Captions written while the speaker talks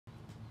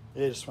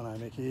Yeah, just went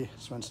home, Mick here.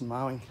 Swenson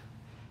mowing.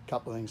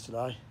 Couple of things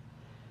today.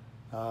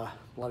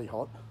 Bloody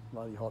hot.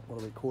 What are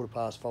we,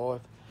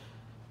 5:15?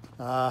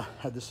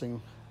 Had this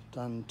thing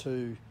done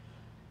 2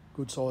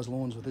 good sized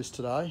lawns with this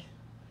today.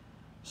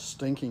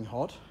 Stinking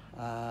hot.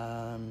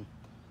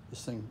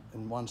 This thing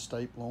in one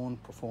steep lawn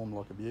performed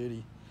like a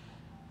beauty.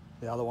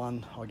 The other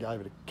one, I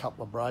gave it a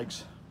couple of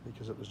breaks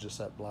because it was just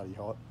that bloody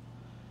hot.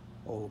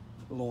 All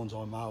the lawns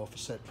I mow are for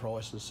set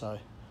prices, so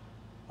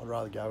I'd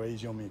rather go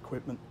easy on my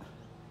equipment.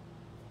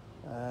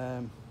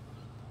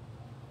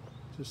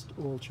 Just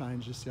oil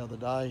changed just the other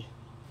day.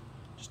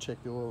 Just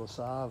checked the oil of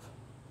Salve.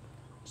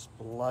 It's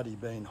bloody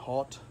been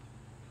hot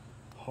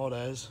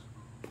as.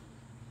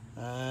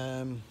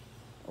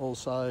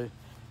 Also,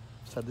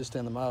 just had this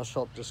down the mail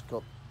shop. Just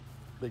got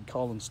big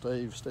Colin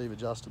Steve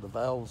adjusted the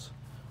valves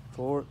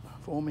for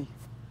me.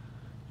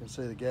 You can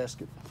see the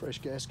gasket, fresh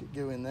gasket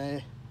go in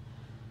there.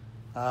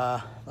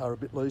 They were a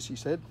bit loose, he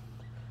said.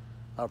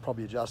 They were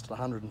probably adjusted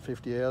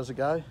 150 hours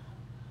ago.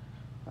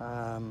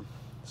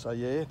 So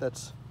yeah,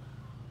 that's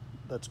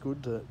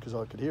good because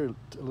I could hear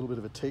a little bit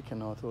of a tick,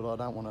 and I thought I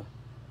don't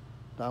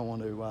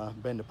want to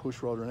bend a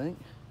push rod or anything.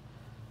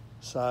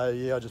 So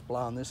yeah, I just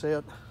blown this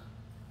out.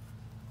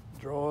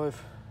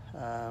 Drive.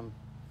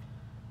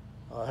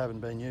 I haven't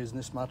been using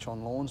this much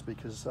on lawns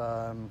because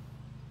the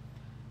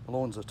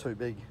lawns are too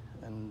big,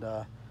 and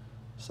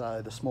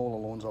so the smaller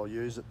lawns I'll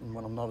use it, and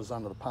when I'm not as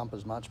under the pump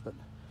as much, but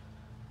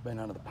been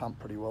under the pump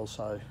pretty well,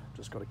 so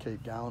just got to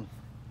keep going.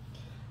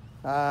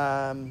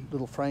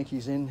 Little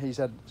Frankie's in. He's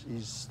had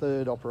his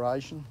 3rd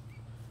operation.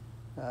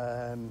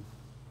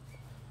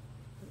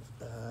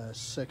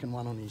 Second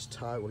one on his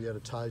toe. Well, he had a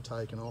toe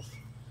taken off.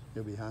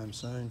 He'll be home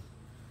soon.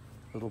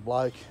 Little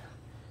bloke,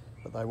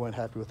 but they weren't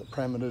happy with the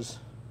parameters.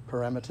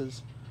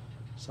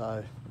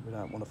 So we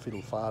don't want to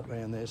fiddle fart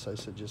around there. So he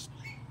said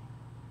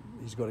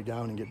he's got to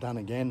go in and get done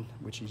again,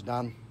 which he's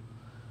done.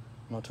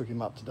 And I took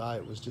him up today.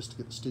 It was just to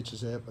get the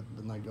stitches out, but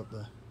then they got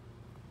the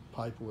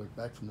paperwork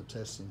back from the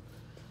testing.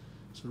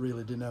 So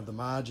really didn't have the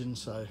margin,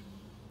 so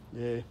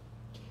yeah.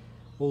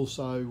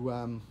 Also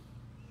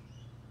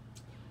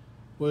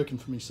working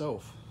for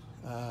myself.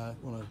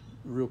 Want a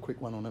real quick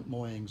one on it,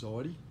 my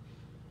anxiety.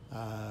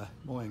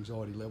 My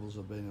anxiety levels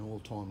have been an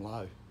all-time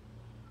low,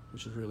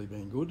 which has really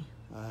been good.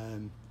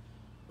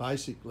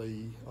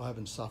 Basically, I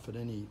haven't suffered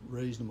any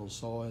reasonable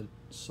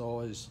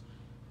size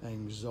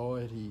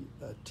anxiety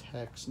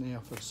attacks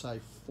now for say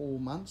 4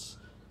 months,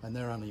 and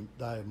they are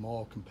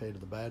mild compared to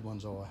the bad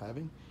ones I was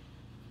having.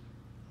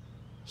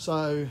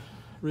 So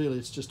really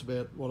it's just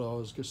about what I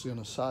was just going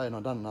to say, and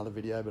I've done another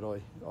video, but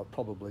I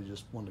probably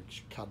just want to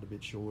cut it a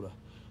bit shorter.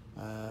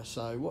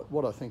 So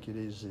what I think it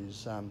is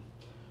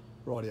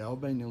rightio,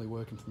 I've been nearly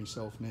working for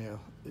myself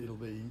now. It'll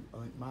be, I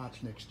think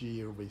March next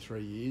year, it'll be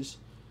 3 years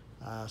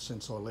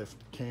since I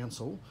left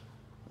council,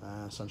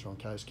 Sunshine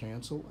Coast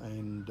Council,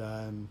 and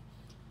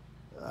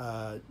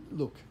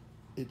look,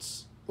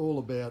 it's all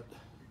about,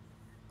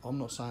 I'm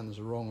not saying there's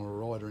a wrong or a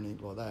right or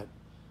anything like that,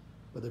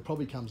 but there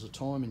probably comes a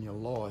time in your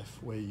life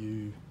where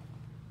you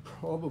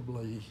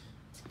probably,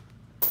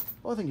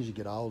 I think as you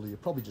get older, you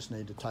probably just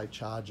need to take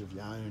charge of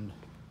your own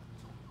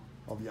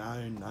life.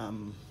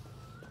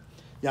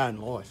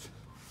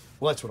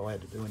 Well, that's what I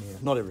had to do in here.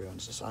 Not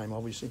everyone's the same,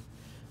 obviously.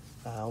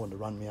 I wanted to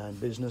run my own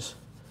business,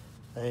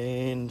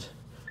 and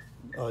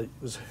I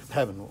was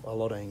having a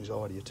lot of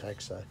anxiety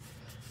attacks. So,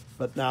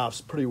 but no, it's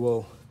pretty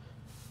well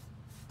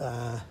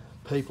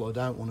people I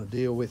don't want to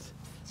deal with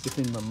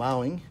within my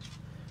mowing.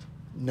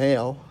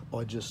 Now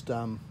I just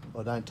I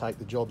don't take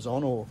the jobs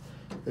on, or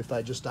if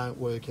they just don't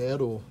work out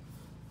or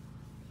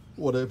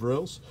whatever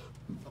else,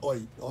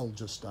 I'll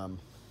just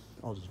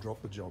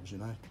drop the jobs, you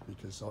know,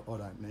 because I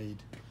don't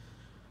need.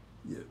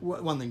 Yeah,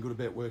 one thing good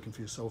about working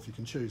for yourself, you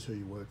can choose who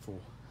you work for.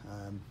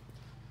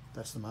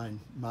 That's the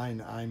main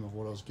aim of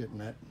what I was getting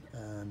at.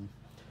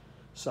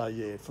 So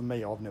yeah, for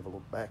me, I've never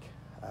looked back.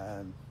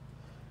 And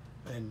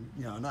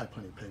you know, I know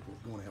plenty of people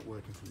have gone out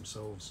working for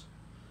themselves.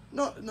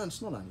 No,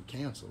 it's not only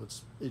council.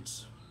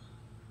 It's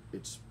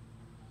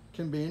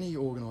can be any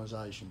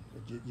organisation.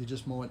 You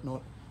just might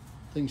not.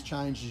 Things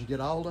change as you get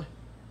older.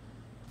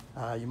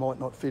 You might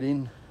not fit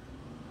in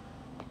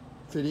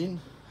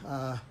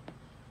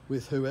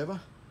with whoever,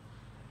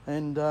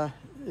 and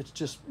it's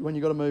just when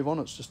you got to move on.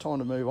 It's just time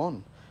to move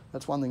on.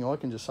 That's one thing I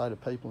can just say to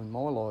people in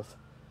my life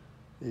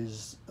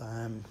is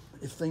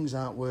if things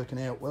aren't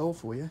working out well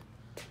for you,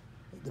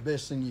 the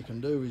best thing you can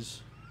do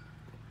is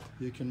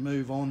you can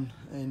move on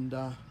and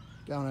go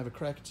and have a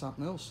crack at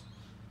something else.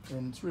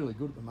 And it's really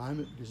good at the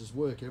moment because there's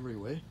work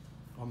everywhere.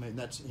 I mean,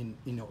 that's in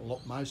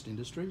most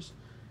industries.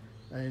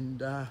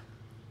 And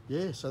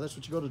yeah, so that's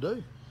what you got to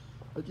do.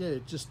 But yeah,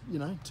 just, you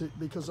know,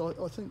 because I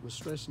think with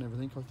stress and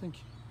everything, I think,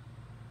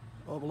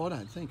 I know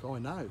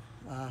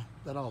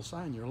that old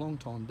saying, you're a long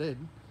time dead.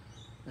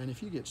 And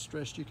if you get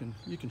stressed, you can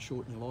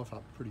shorten your life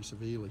up pretty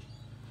severely.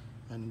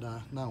 And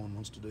no one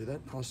wants to do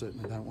that. I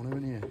certainly don't want to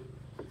in here.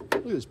 Look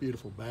at this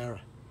beautiful Barra.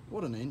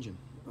 What an engine.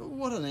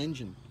 What an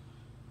engine.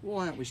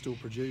 Why aren't we still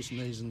producing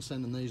these and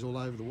sending these all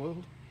over the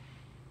world?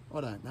 I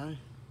don't know.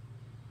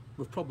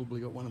 we've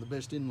probably got one of the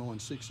best inline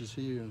sixes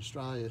here in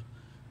Australia,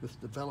 with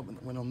the development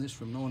that went on this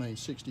from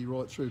 1960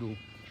 right through to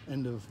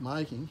end of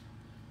making.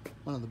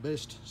 One of the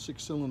best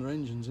 6-cylinder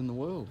engines in the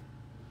world,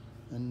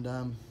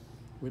 and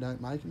we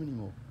don't make them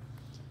anymore.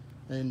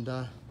 And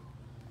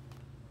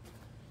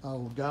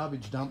old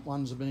garbage dump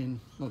ones have been,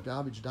 not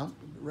garbage dump,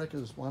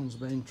 wreckers ones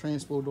have been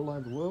transported all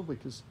over the world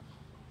because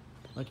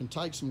they can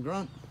take some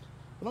grunt.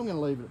 But I'm going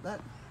to leave it at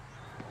that.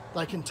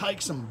 They can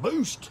take some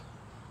boost,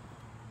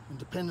 and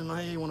depending on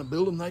how you want to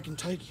build them, they can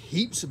take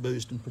heaps of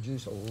boost and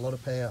produce a lot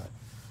of power.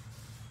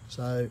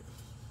 So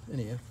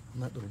anyhow,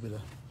 that little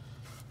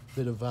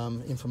bit of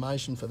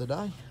information for the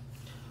day.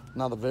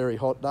 Another very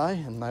hot day,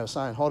 and they were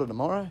saying hotter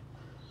tomorrow,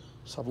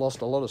 so I've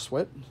lost a lot of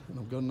sweat, and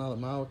I've got another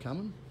mower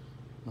coming.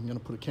 I'm going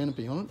to put a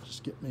canopy on it,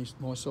 just get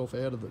myself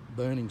out of the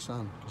burning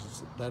sun, because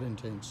it's that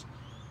intense.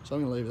 So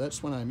I'm going to leave it at that.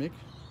 Sweno Mick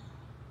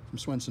from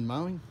Swenson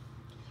Mowing.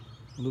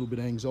 A little bit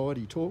of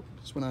anxiety talk.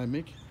 Sweno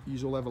Mick.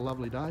 You all have a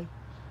lovely day.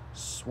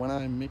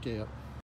 Sweno Mick out.